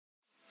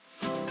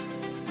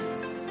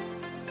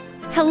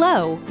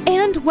Hello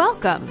and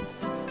welcome.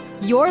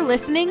 You're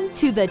listening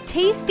to the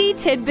Tasty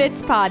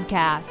Tidbits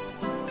Podcast.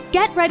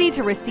 Get ready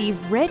to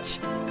receive rich,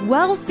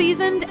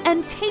 well-seasoned,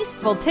 and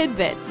tasteful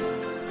tidbits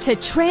to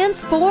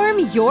transform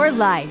your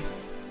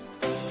life.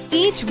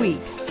 Each week,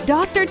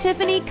 Dr.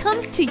 Tiffany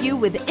comes to you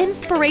with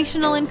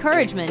inspirational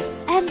encouragement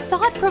and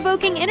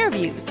thought-provoking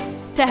interviews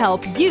to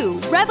help you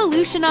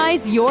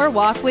revolutionize your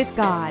walk with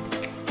God.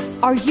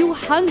 Are you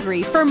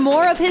hungry for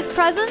more of His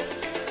presence?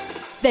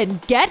 Then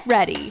get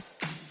ready.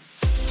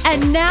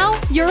 And now,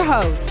 your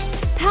host,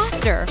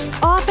 pastor,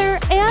 author,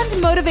 and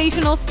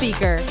motivational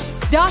speaker,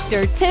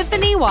 Dr.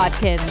 Tiffany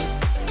Watkins.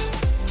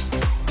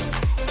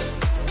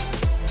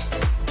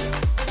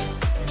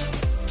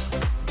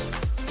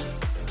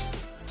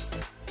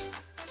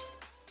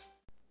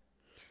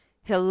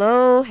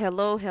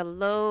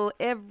 Hello,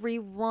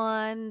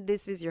 everyone.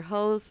 This is your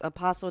host,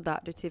 Apostle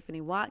Dr.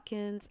 Tiffany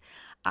Watkins.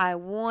 I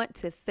want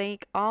to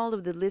thank all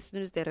of the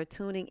listeners that are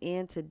tuning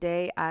in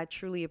today. I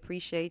truly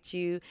appreciate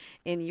you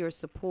and your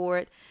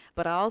support.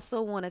 But I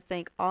also want to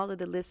thank all of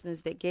the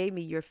listeners that gave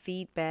me your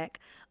feedback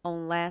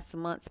on last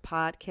month's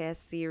podcast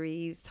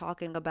series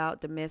talking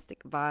about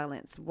domestic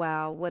violence.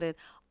 Wow, what an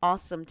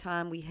awesome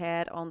time we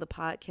had on the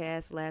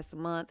podcast last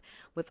month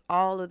with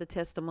all of the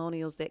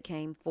testimonials that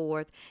came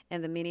forth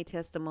and the many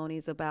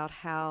testimonies about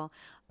how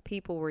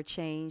people were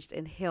changed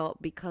and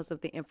helped because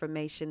of the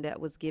information that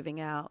was giving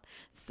out.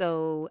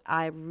 So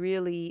I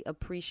really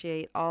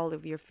appreciate all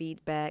of your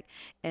feedback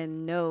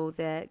and know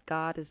that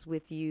God is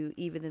with you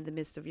even in the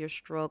midst of your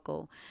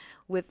struggle.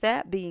 With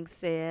that being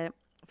said,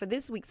 for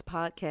this week's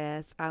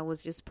podcast, I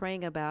was just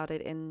praying about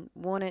it and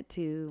wanted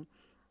to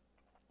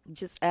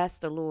just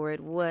ask the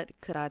Lord, what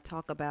could I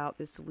talk about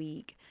this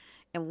week?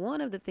 And one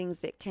of the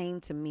things that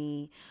came to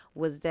me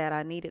was that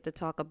I needed to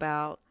talk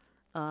about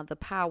the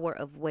power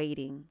of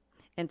waiting,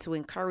 and to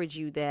encourage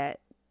you that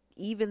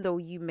even though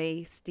you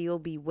may still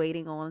be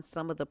waiting on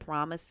some of the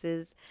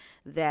promises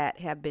that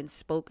have been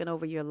spoken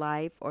over your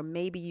life, or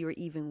maybe you're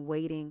even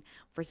waiting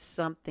for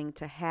something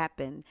to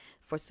happen,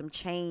 for some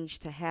change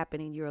to happen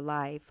in your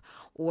life,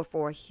 or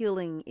for a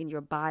healing in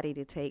your body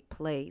to take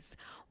place,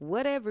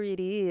 whatever it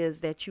is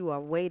that you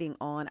are waiting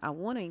on, I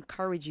want to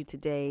encourage you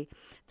today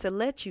to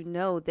let you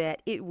know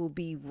that it will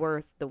be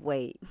worth the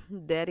wait.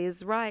 That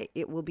is right.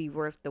 It will be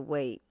worth the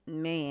wait.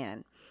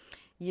 Man,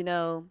 you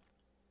know,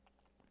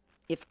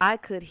 if I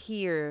could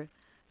hear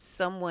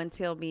someone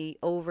tell me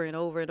over and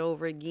over and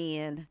over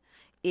again,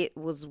 it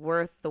was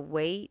worth the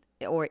wait,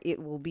 or it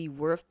will be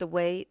worth the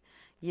wait,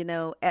 you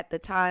know, at the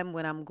time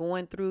when I'm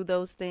going through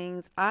those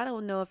things, I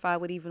don't know if I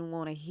would even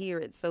want to hear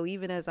it. So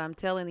even as I'm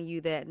telling you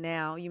that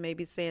now, you may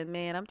be saying,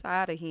 man, I'm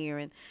tired of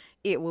hearing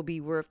it will be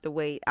worth the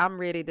wait. I'm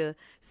ready to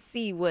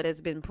see what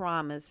has been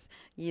promised,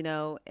 you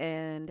know,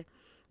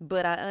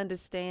 but I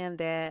understand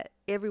that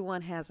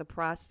everyone has a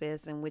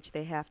process in which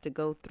they have to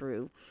go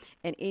through.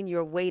 And in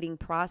your waiting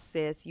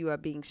process, you are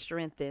being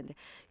strengthened.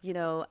 You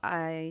know,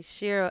 I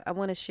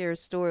want to share a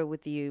story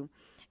with you.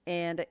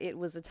 And it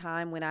was a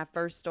time when I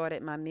first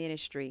started my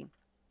ministry.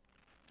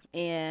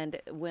 And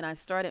when I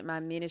started my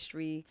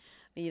ministry,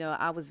 you know,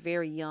 I was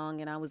very young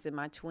and I was in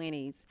my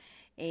 20s.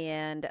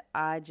 And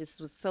I just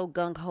was so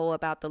gung-ho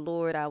about the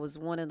Lord. I was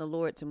wanting the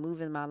Lord to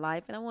move in my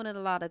life, and I wanted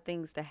a lot of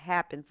things to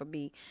happen for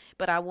me.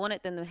 But I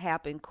wanted them to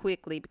happen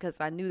quickly because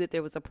I knew that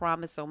there was a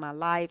promise on my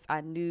life. I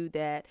knew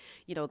that,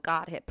 you know,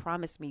 God had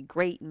promised me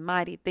great and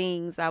mighty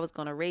things. I was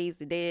going to raise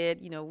the dead,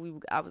 you know,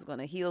 I was going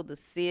to heal the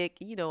sick,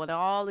 you know, and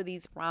all of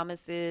these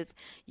promises,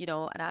 you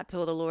know, and I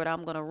told the Lord,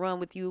 I'm going to run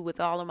with you with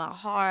all of my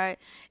heart.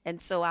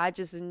 And so I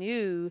just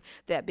knew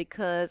that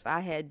because I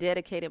had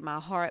dedicated my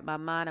heart, my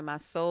mind, and my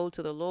soul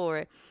to the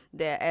Lord,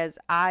 that as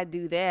I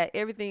do that,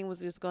 everything was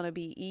just going to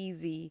be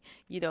easy.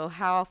 You know,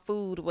 how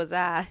fooled was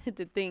I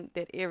to think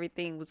that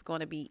everything was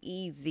going to be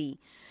easy?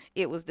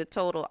 It was the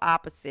total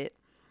opposite.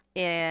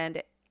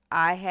 And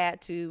I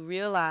had to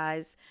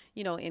realize,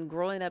 you know, in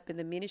growing up in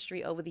the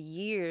ministry over the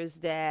years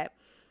that,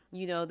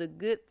 you know, the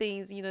good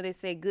things, you know, they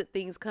say good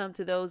things come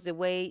to those that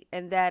wait,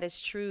 and that is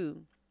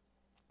true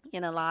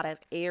in a lot of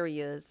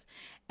areas.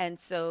 And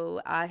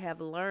so I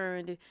have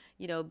learned,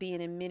 you know,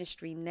 being in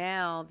ministry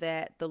now,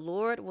 that the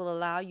Lord will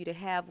allow you to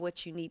have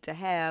what you need to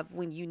have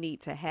when you need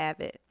to have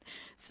it.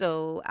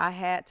 So I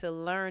had to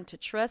learn to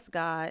trust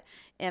God,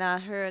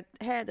 and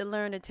had to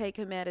learn to take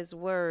Him at His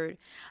word.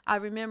 I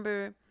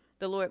remember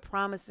the Lord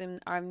promising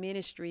our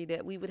ministry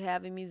that we would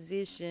have a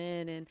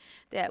musician and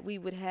that we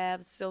would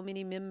have so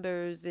many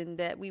members and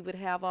that we would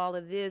have all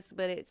of this.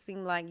 But it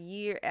seemed like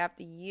year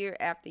after year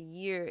after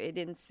year, it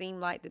didn't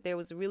seem like that there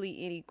was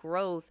really any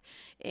growth.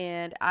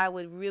 And I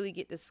would really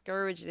get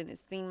discouraged, and it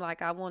seemed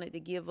like I wanted to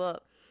give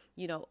up,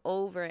 you know,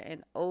 over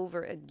and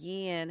over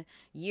again,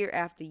 year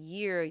after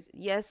year.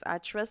 Yes, I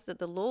trusted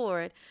the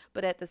Lord,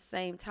 but at the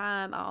same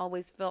time, I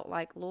always felt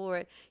like,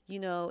 Lord, you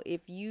know,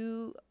 if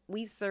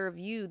we serve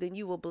you, then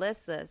you will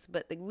bless us.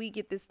 But we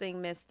get this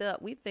thing messed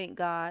up. We think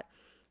God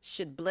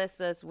should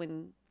bless us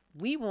when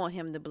we want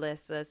him to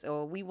bless us,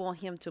 or we want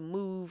him to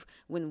move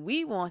when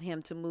we want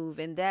him to move.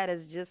 And that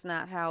is just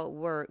not how it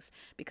works,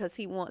 because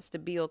he wants to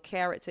build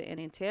character and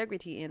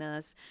integrity in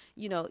us,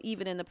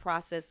 even in the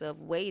process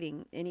of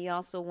waiting. And he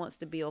also wants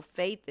to build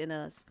faith in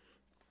us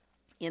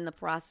in the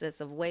process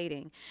of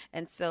waiting.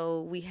 And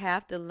so we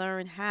have to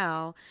learn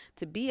how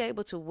to be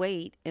able to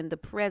wait in the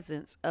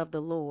presence of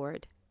the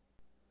Lord.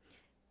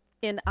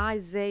 In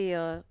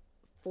Isaiah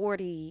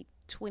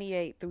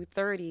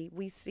 40:28-30,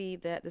 we see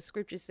that the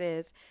scripture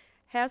says,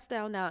 "Hast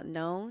thou not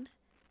known?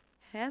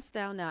 Hast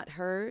thou not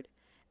heard?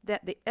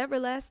 That the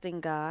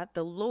everlasting God,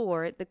 the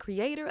Lord, the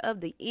creator of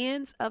the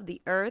ends of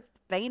the earth,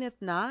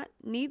 fainteth not,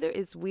 neither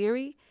is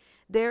weary.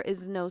 There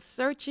is no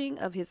searching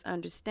of his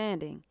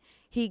understanding.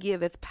 He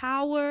giveth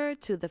power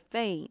to the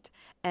faint,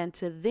 and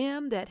to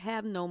them that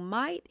have no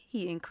might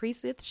he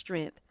increaseth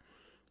strength.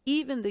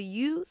 Even the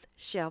youth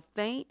shall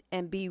faint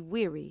and be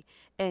weary,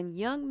 and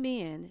young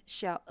men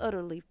shall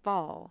utterly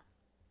fall.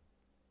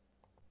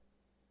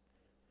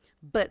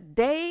 But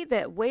they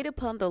that wait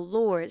upon the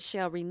Lord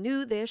shall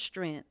renew their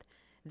strength.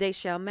 They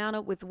shall mount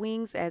up with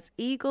wings as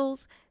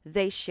eagles.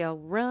 They shall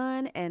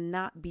run and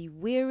not be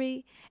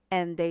weary,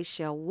 and they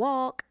shall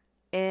walk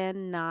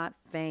and not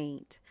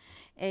faint."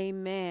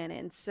 Amen.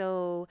 And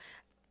so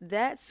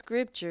that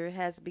scripture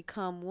has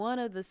become one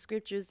of the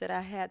scriptures that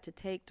I had to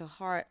take to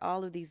heart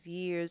all of these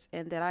years,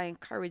 and that I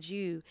encourage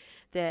you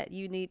that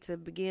you need to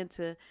begin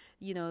to,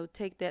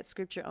 take that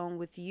scripture on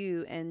with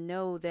you and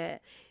know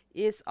that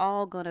it's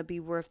all going to be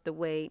worth the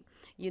wait.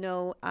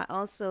 I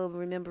also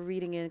remember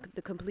reading in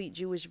the Complete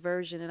Jewish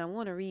Version, and I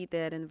want to read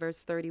that in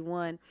verse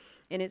 31.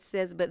 And it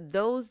says, "But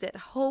those that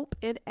hope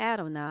in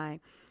Adonai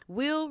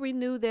will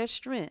renew their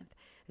strength.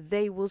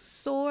 They will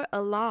soar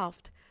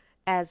aloft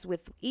as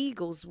with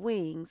eagle's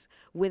wings.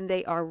 When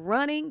they are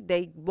running,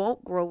 they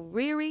won't grow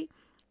weary.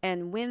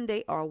 And when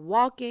they are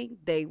walking,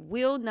 they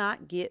will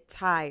not get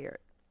tired."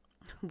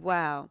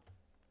 Wow.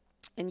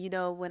 And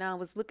when I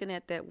was looking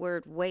at that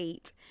word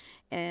wait,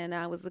 and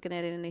I was looking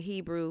at it in the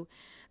Hebrew,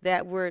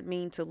 that word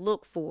means to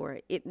look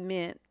for. It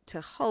meant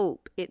to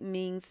hope. It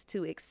means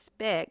to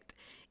expect.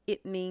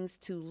 It means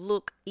to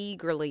look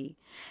eagerly.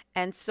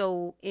 And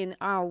so in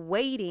our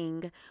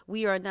waiting,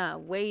 we are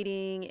not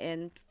waiting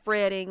and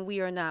fretting. We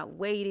are not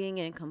waiting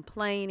and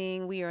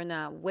complaining. We are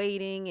not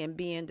waiting and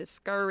being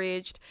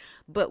discouraged.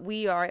 But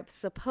we are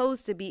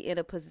supposed to be in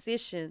a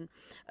position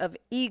of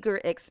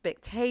eager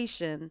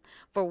expectation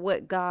for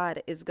what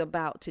God is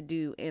about to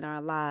do in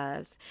our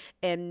lives.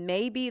 And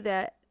maybe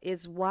that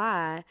is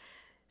why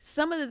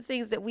some of the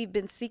things that we've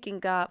been seeking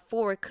God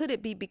for, could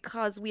it be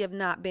because we have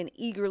not been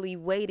eagerly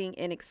waiting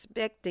and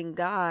expecting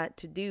God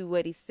to do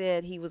what he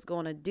said he was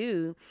going to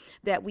do,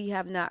 that we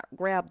have not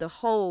grabbed a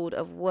hold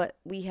of what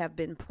we have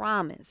been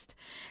promised?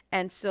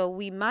 And so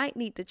we might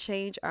need to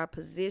change our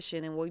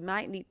position, and we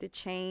might need to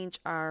change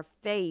our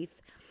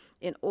faith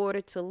in order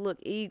to look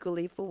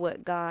eagerly for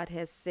what God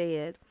has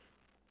said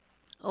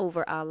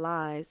over our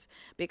lives.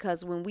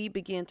 Because when we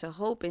begin to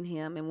hope in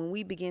him, and when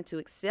we begin to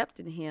accept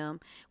in him,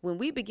 when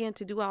we begin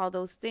to do all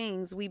those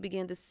things, we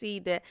begin to see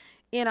that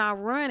in our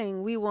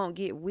running, we won't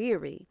get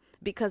weary,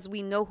 because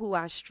we know who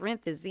our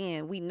strength is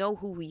in. We know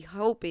who we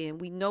hope in.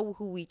 We know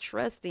who we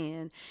trust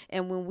in.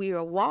 And when we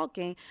are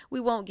walking, we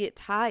won't get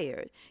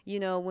tired.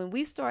 When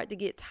we start to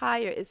get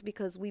tired, it's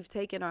because we've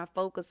taken our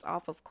focus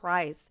off of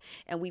Christ,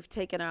 and we've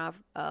taken our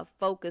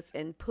focus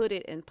and put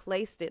it and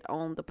placed it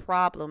on the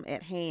problem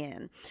at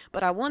hand.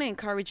 But I want to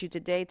encourage you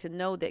today to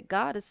know that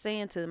God is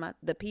saying to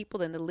the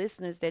people and the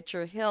listeners that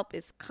your help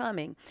is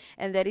coming,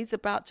 and that he's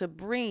about to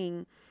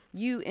bring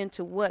you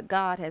into what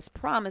God has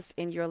promised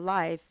in your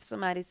life.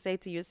 Somebody say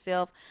to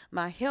yourself,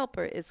 "My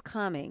helper is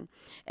coming."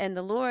 And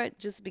the Lord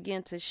just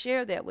began to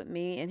share that with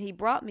me, and he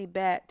brought me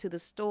back to the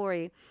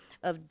story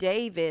of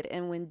David.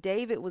 And when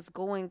David was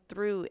going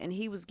through and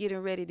he was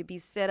getting ready to be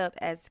set up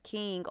as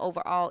king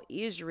over all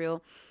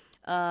Israel,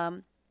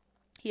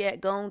 he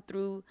had gone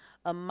through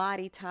a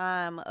mighty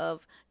time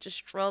of just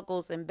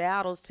struggles and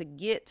battles to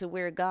get to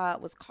where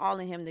God was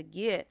calling him to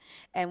get.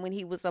 And when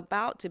he was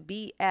about to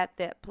be at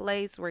that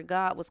place where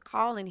God was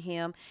calling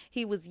him,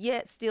 he was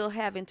yet still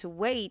having to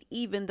wait,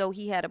 even though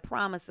he had a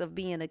promise of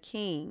being a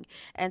king.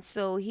 And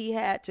so he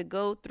had to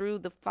go through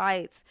the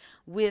fights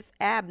with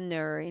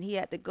Abner, and he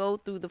had to go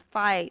through the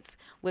fights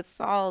with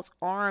Saul's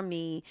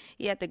army.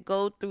 He had to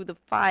go through the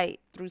fight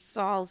through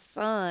Saul's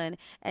son,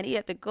 and he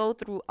had to go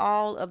through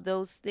all of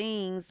those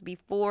things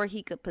before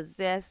he could possess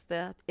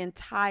the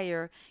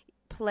entire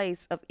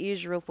place of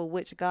Israel for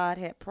which God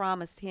had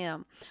promised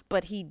him.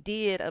 But he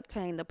did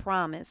obtain the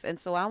promise. And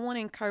so I want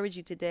to encourage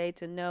you today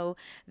to know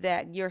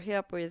that your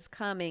helper is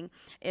coming,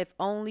 if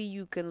only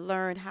you can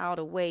learn how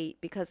to wait,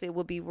 because it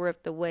will be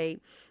worth the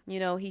wait.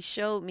 He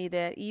showed me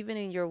that even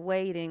in your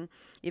waiting,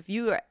 if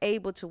you are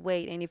able to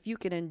wait and if you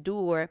can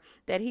endure,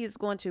 that he is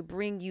going to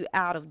bring you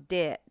out of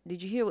debt.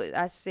 Did you hear what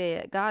I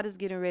said? God is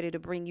getting ready to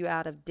bring you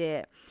out of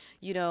debt.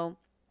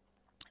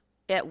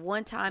 At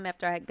one time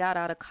after I got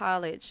out of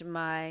college,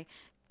 my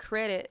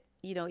credit,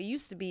 it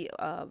used to be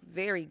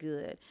very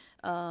good.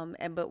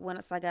 But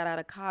once I got out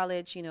of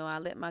college, I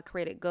let my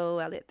credit go.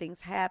 I let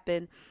things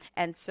happen.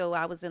 And so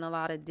I was in a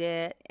lot of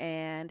debt,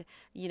 and,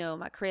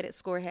 my credit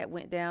score had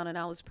went down, and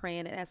I was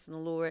praying and asking the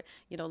Lord,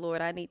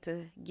 Lord, I need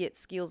to get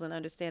skills and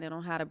understanding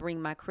on how to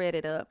bring my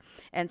credit up.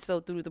 And so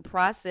through the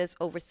process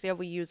over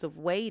several years of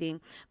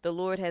waiting, the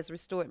Lord has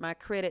restored my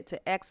credit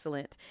to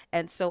excellent.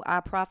 And so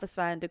I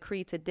prophesy and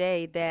decree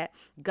today that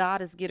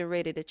God is getting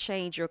ready to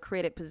change your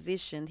credit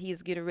position. He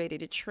is getting ready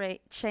to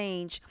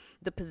change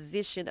the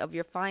position of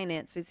your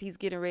finances. He's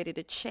getting ready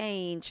to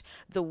change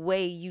the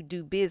way you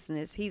do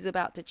business. He's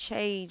about to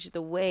change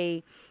the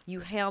way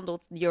you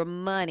handle your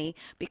money,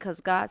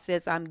 because God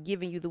says, I'm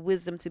giving you the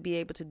wisdom to be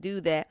able to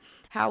do that.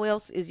 How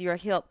else is your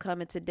help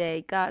coming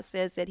today? God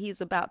says that He's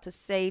about to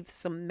save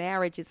some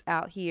marriages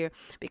out here,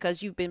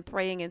 because you've been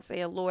praying and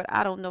saying, Lord,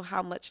 I don't know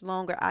how much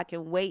longer I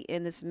can wait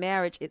in this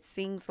marriage. It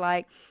seems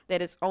like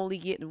that it's only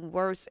getting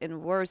worse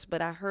and worse.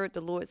 But I heard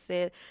the Lord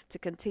said to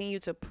continue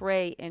to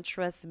pray and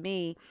trust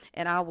me,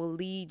 and I will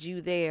lead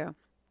you there.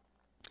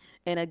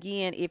 And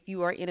again, if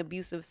you are in an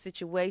abusive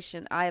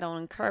situation, I don't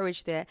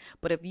encourage that.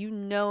 But if you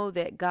know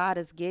that God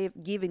has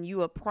given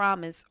you a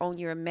promise on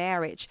your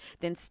marriage,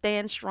 then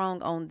stand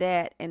strong on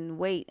that and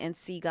wait and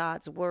see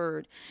God's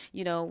word.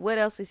 What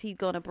else is He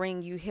going to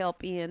bring you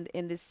help in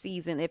this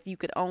season if you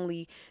could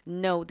only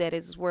know that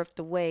it's worth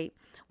the wait?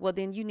 Well,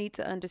 then you need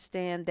to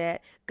understand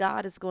that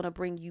God is going to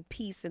bring you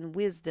peace and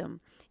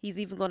wisdom. He's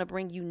even going to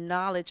bring you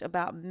knowledge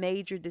about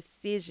major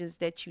decisions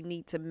that you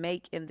need to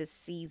make in this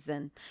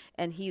season.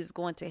 And He's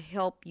going to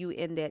help you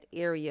in that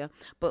area.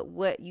 But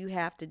what you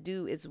have to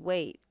do is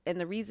wait. And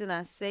the reason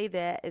I say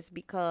that is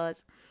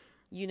because,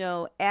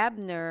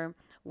 Abner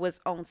was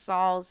on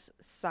Saul's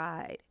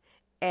side,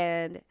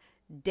 and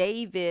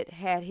David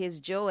had his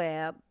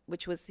Joab,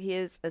 which was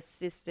his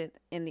assistant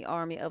in the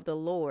army of the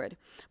Lord.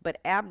 But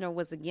Abner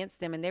was against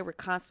them, and they were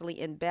constantly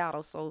in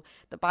battle. So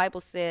the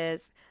Bible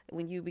says,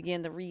 when you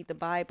begin to read the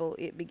Bible,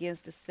 it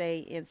begins to say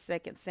in 2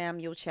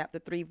 Samuel chapter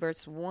 3,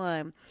 verse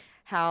 1,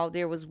 how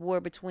there was war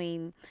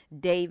between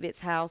David's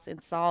house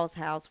and Saul's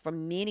house for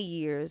many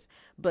years,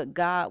 but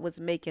God was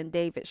making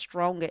David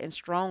stronger and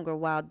stronger,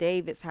 while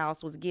David's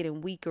house was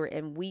getting weaker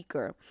and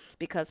weaker,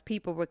 because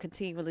people were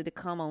continually to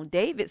come on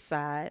David's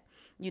side,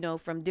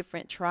 from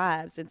different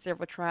tribes and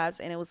several tribes.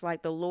 And it was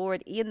like the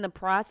Lord, in the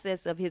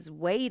process of His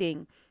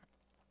waiting,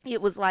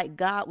 it was like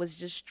God was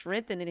just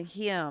strengthening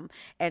him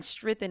and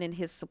strengthening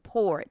his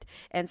support.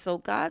 And so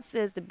God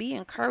says to be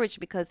encouraged,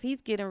 because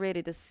He's getting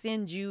ready to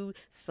send you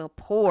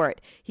support.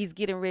 He's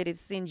getting ready to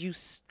send you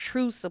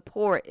true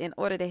support in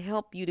order to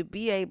help you to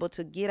be able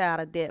to get out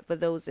of debt, for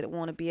those that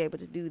want to be able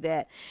to do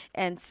that.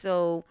 And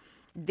so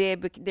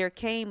there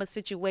came a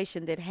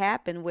situation that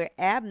happened where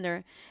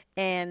Abner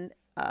and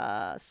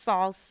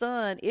Saul's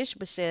son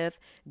Ishbosheth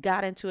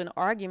got into an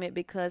argument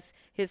because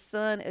his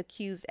son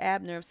accused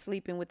Abner of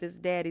sleeping with his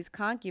daddy's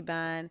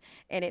concubine,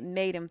 and it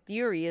made him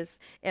furious.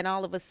 And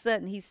all of a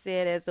sudden he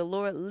said, as the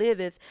Lord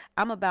liveth,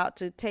 I'm about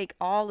to take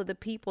all of the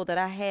people that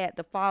I had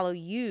to follow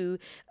you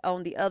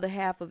on the other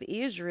half of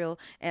Israel,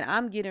 and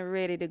I'm getting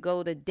ready to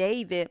go to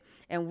David,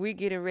 and we're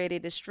getting ready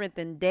to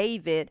strengthen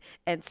David,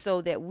 and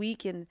so that we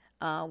can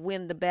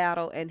win the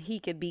battle and he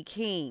could be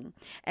king.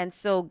 And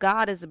so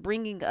God is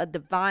bringing a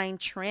divine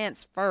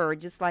transfer,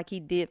 just like He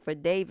did for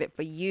David,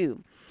 for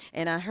you.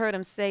 And I heard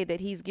Him say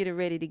that He's getting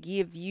ready to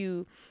give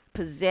you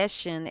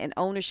possession and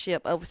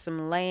ownership of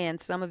some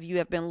land. Some of you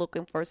have been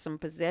looking for some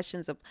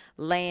possessions of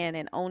land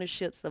and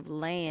ownerships of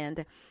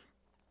land,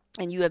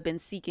 and you have been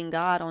seeking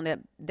God on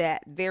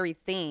that very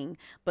thing.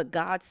 But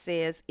God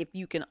says, if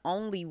you can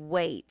only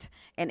wait,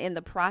 and in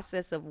the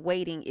process of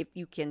waiting, if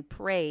you can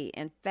pray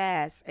and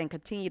fast and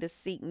continue to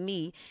seek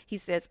me, He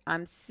says,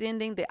 I'm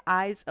sending the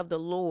eyes of the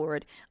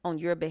Lord on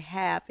your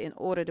behalf in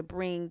order to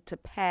bring to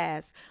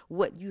pass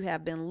what you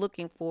have been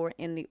looking for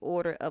in the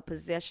order of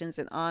possessions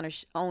and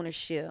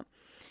ownership.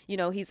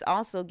 He's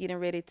also getting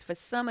ready for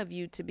some of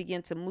you to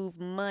begin to move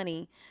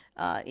money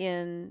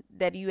in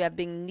that you have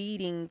been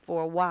needing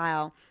for a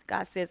while.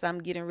 God says, I'm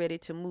getting ready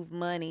to move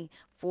money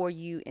for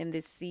you in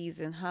this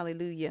season.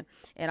 Hallelujah.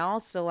 And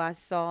also I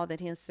saw that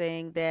Him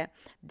saying that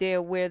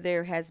where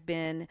there has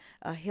been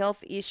a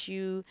health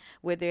issue,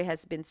 where there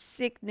has been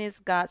sickness,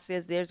 God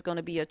says there's going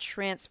to be a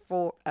transference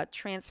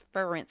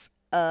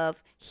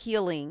of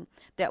healing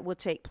that will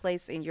take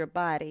place in your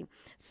body.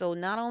 So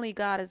not only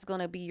God is going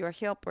to be your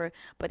helper,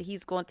 but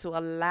He's going to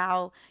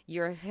allow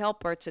your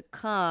helper to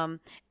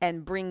come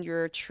and bring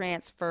your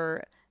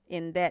transfer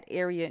in that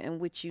area in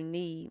which you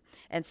need.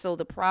 And so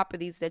the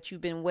properties that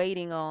you've been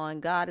waiting on,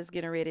 God is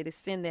getting ready to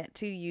send that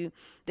to you.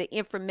 The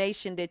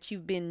information that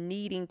you've been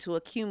needing to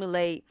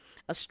accumulate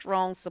a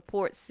strong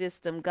support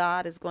system,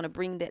 God is going to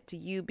bring that to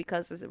you,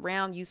 because it's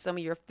around you. Some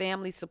of your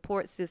family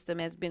support system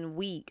has been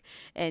weak,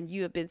 and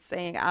you have been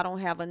saying, I don't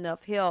have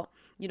enough help.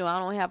 I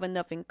don't have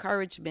enough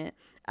encouragement.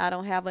 I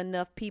don't have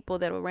enough people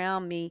that are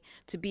around me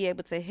to be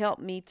able to help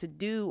me to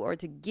do or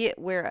to get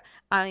where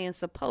I am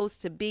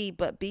supposed to be.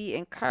 But be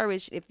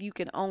encouraged, if you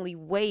can only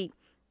wait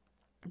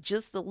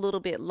just a little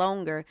bit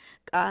longer,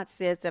 God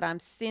says that I'm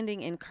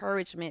sending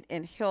encouragement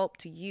and help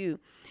to you.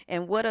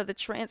 And what are the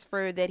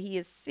transfer that he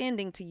is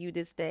sending to you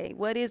this day?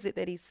 What is it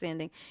that he's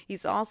sending?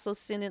 He's also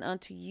sending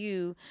unto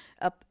you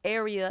a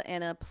area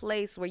and a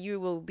place where you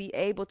will be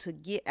able to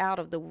get out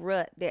of the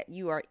rut that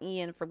you are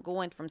in, from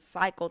going from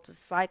cycle to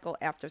cycle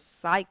after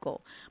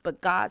cycle.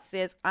 But God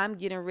says, I'm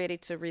getting ready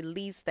to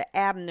release the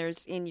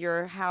Abners in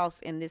your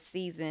house in this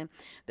season.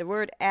 The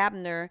word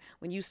Abner,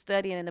 when you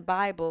study it in the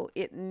Bible,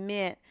 it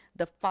meant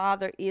the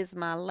Father is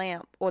my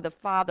lamp, or the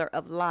Father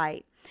of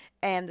light.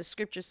 And the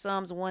scripture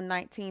Psalms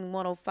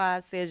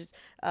 119:105 says,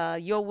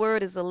 your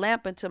word is a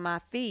lamp unto my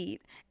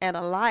feet and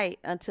a light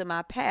unto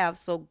my path.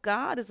 So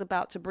God is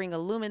about to bring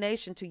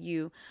illumination to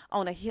you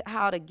on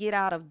how to get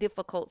out of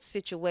difficult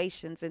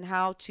situations and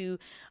how to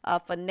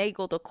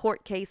finagle the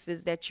court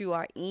cases that you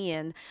are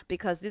in,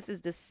 because this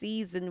is the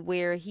season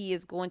where he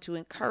is going to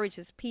encourage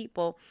his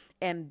people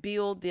and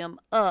build them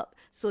up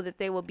so that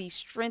they will be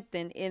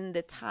strengthened in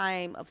the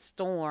time of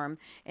storm.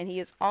 And he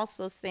is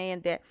also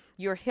saying that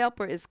your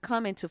helper is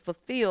coming to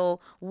fulfill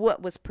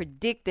what was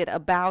predicted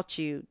about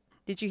you.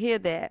 Did you hear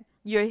that?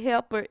 Your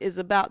helper is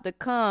about to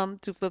come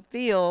to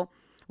fulfill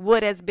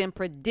what has been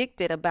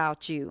predicted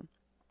about you.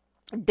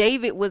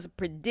 David was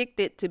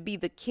predicted to be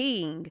the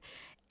king.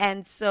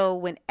 And so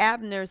when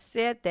Abner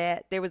said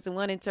that, there was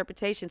one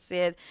interpretation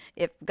said,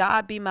 if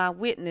God be my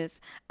witness,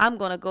 I'm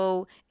going to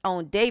go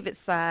on David's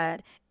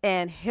side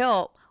and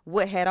help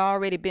what had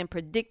already been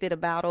predicted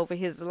about over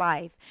his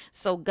life.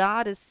 So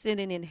God is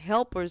sending in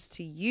helpers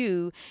to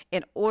you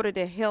in order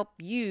to help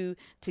you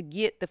to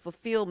get the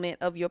fulfillment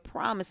of your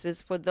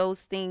promises for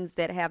those things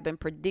that have been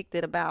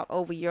predicted about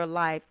over your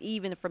life,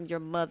 even from your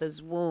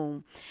mother's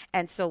womb.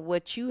 And so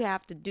what you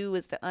have to do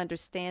is to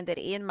understand that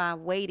in my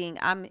waiting,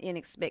 I'm in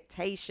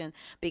expectation,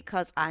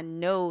 because I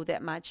know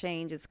that my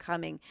change is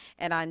coming,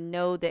 and I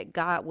know that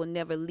God will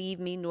never leave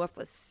me nor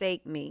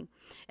forsake me.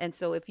 And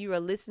so if you are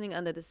listening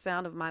under the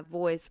sound of my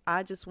voice,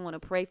 I just want to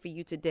pray for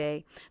you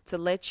today to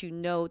let you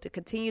know to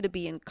continue to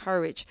be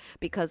encouraged,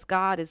 because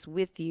God is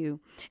with you.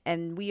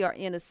 And we are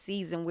in a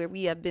season where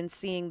we have been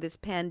seeing this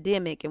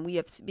pandemic, and we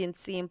have been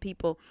seeing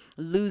people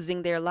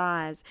losing their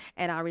lives.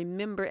 And I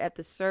remember at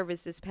the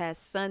service this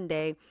past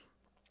Sunday,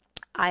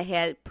 I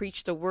had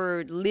preached a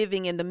word,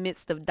 living in the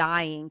midst of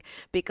dying,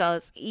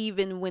 because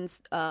even when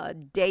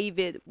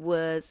David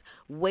was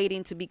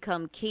waiting to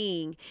become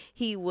king,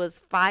 he was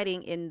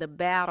fighting in the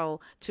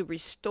battle to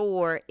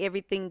restore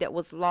everything that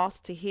was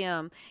lost to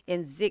him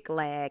in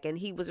Ziklag. And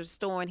he was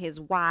restoring his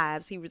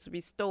wives. He was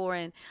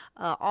restoring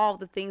all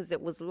the things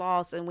that was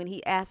lost. And when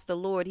he asked the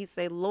Lord, he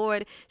said,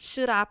 Lord,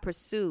 should I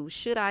pursue?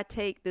 Should I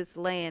take this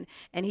land?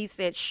 And he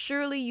said,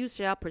 surely you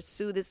shall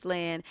pursue this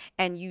land,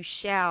 and you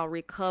shall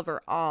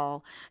recover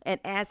all. And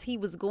as he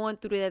was going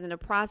through that in the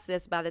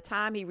process, by the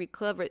time he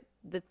recovered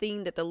the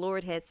thing that the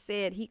Lord had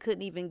said, he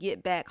couldn't even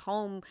get back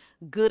home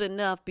good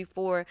enough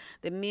before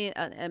a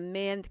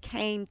man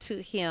came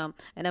to him,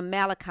 an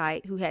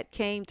Amalekite who had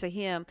came to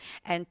him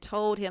and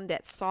told him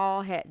that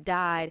Saul had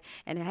died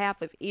and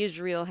half of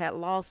Israel had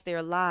lost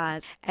their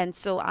lives. And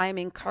so I'm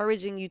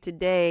encouraging you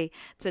today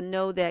to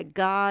know that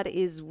God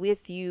is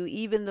with you,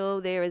 even though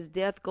there is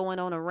death going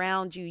on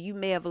around you. You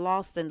may have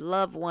lost a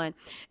loved one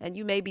and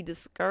you may be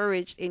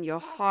discouraged in your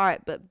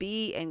heart, but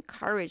be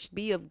encouraged,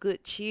 be of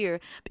good cheer,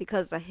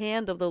 because the hand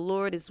of the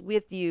Lord is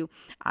with you.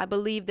 I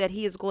believe that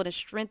he is going to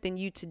strengthen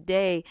you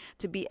today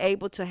to be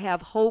able to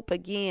have hope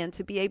again,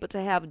 to be able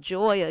to have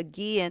joy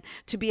again,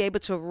 to be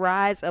able to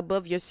rise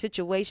above your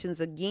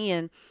situations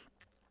again,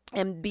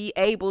 and be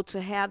able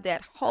to have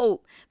that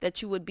hope that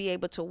you would be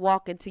able to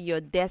walk into your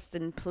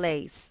destined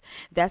place.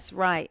 That's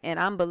right. And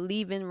I'm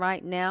believing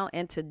right now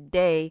and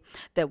today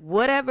that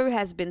whatever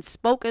has been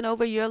spoken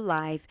over your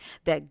life,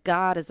 that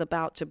God is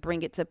about to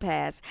bring it to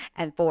pass.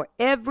 And for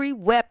every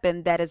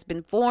weapon that has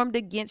been formed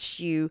against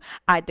you,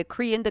 I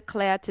decree and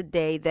declare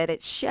today that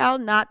it shall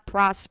not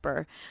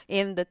prosper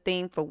in the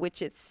thing for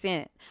which it's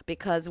sent.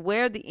 Because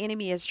where the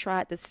enemy has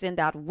tried to send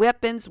out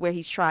weapons, where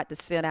he's tried to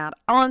send out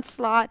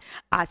onslaught,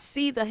 I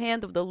see the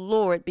hand of the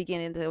Lord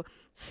beginning to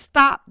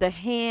stop the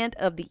hand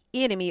of the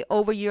enemy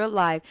over your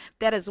life.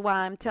 That is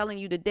why I'm telling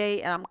you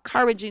today, and I'm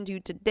encouraging you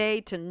today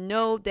to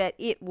know that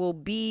it will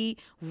be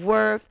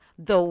worth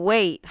the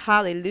wait.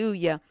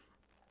 Hallelujah.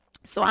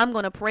 So I'm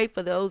going to pray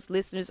for those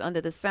listeners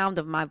under the sound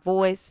of my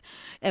voice,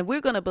 and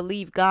we're going to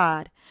believe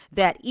God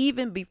that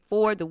even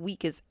before the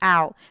week is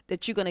out,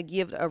 that you're going to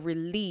give a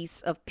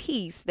release of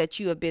peace that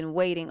you have been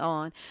waiting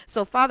on.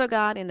 So Father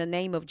God, in the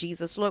name of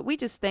Jesus, Lord, we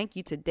just thank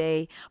you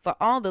today for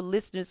all the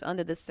listeners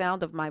under the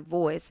sound of my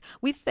voice.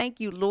 We thank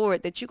you,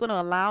 Lord, that you're going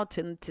to allow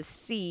them to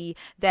see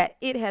that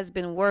it has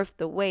been worth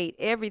the wait.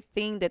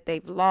 Everything that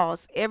they've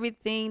lost,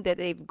 everything that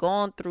they've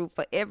gone through,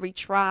 for every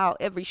trial,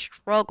 every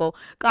struggle,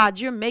 God,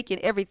 you're making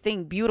everything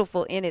everything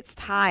beautiful in its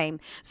time.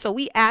 So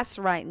we ask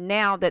right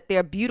now that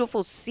their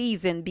beautiful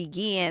season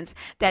begins,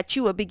 that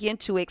you will begin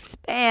to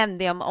expand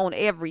them on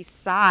every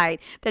side,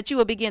 that you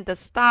will begin to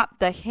stop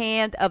the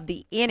hand of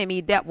the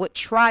enemy that would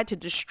try to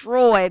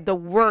destroy the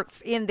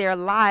works in their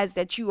lives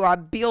that you are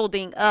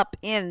building up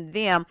in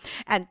them.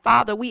 And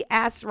Father, we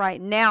ask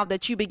right now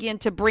that you begin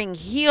to bring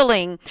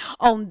healing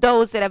on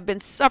those that have been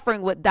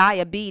suffering with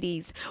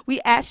diabetes.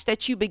 We ask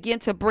that you begin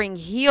to bring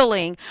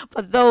healing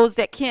for those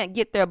that can't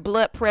get their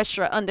blood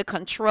pressure under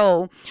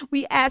control.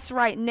 We ask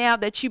right now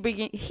that you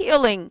begin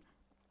healing,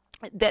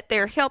 that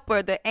their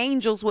helper, the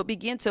angels, would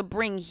begin to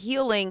bring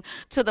healing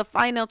to the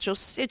financial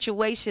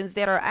situations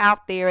that are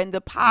out there and the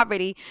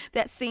poverty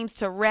that seems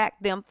to rack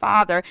them,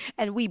 Father.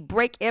 And we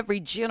break every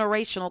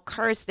generational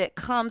curse that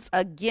comes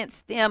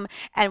against them,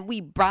 and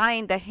we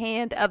bind the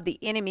hand of the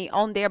enemy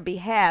on their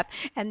behalf.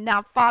 And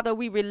now, Father,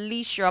 we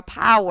release your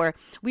power.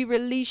 We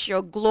release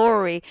your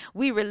glory.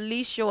 We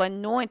release your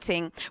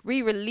anointing.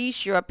 We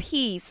release your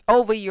peace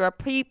over your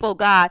people,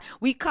 God.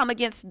 We come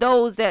against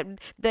those that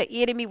the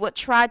enemy would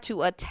try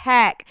to attack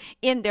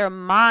in their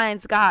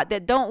minds, God,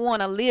 that don't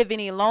want to live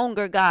any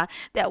longer, God,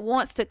 that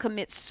wants to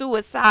commit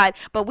suicide.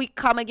 But we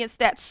come against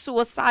that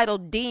suicidal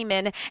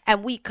demon,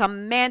 and we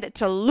command it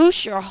to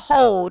loose your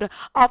hold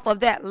off of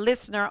that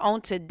listener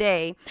on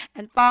today.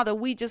 And Father,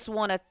 we just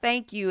want to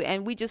thank you,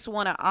 and we just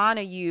want to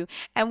honor you,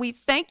 and we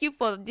thank you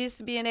for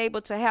this being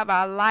able to have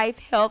our life,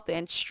 health,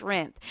 and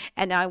strength.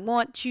 And I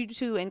want you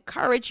to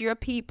encourage your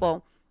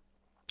people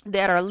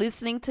that are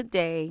listening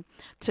today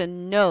to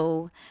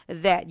know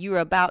that you're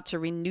about to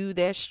renew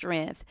their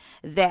strength,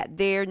 that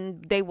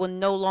they will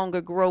no longer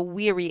grow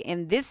weary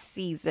in this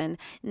season.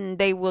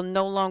 They will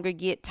no longer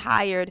get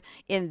tired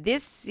in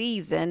this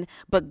season,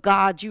 but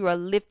God, you are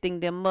lifting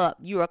them up.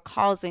 You are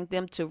causing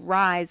them to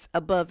rise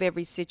above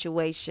every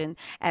situation.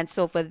 And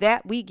so for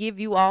that, we give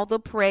you all the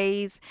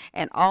praise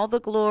and all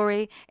the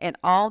glory and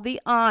all the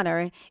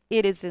honor.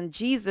 It is in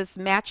Jesus'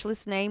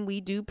 matchless name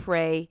we do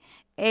pray.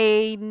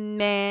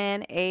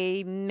 Amen.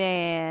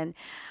 Amen.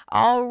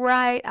 All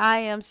right. I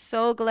am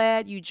so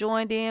glad you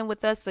joined in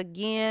with us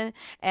again.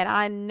 And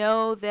I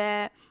know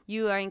that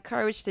you are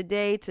encouraged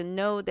today to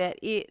know that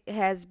it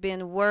has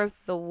been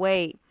worth the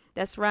wait.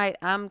 That's right.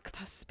 I'm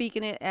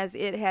speaking it as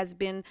it has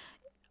been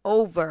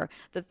over.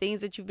 The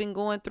things that you've been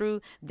going through,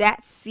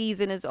 that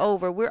season is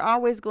over. We're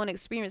always going to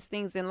experience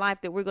things in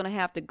life that we're going to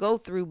have to go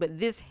through.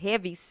 But this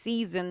heavy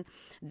season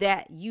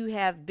that you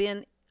have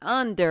been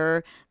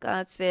under,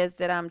 God says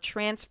that I'm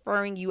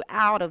transferring you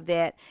out of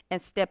that and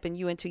stepping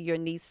you into your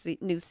new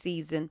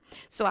season.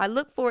 So I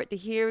look forward to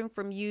hearing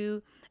from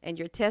you and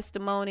your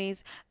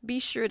testimonies.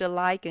 Be sure to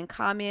like and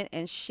comment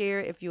and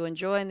share if you're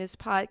enjoying this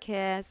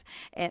podcast.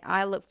 And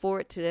I look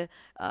forward to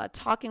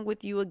talking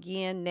with you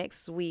again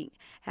next week.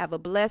 Have a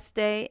blessed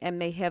day, and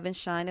may heaven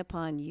shine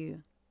upon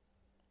you.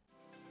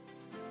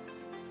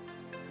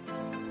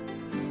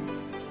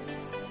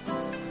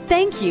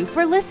 Thank you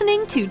for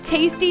listening to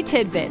Tasty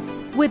Tidbits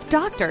with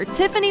Dr.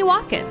 Tiffany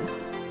Watkins.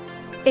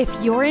 If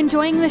you're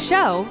enjoying the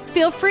show,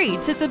 feel free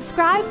to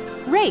subscribe,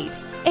 rate,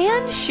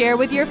 and share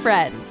with your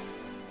friends.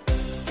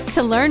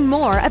 To learn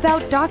more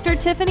about Dr.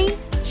 Tiffany,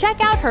 check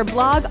out her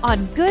blog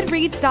on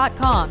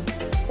Goodreads.com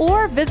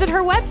or visit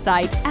her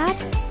website at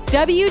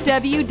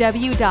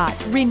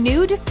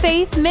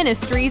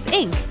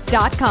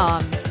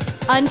www.renewedfaithministriesinc.com.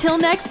 Until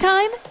next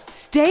time,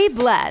 stay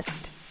blessed.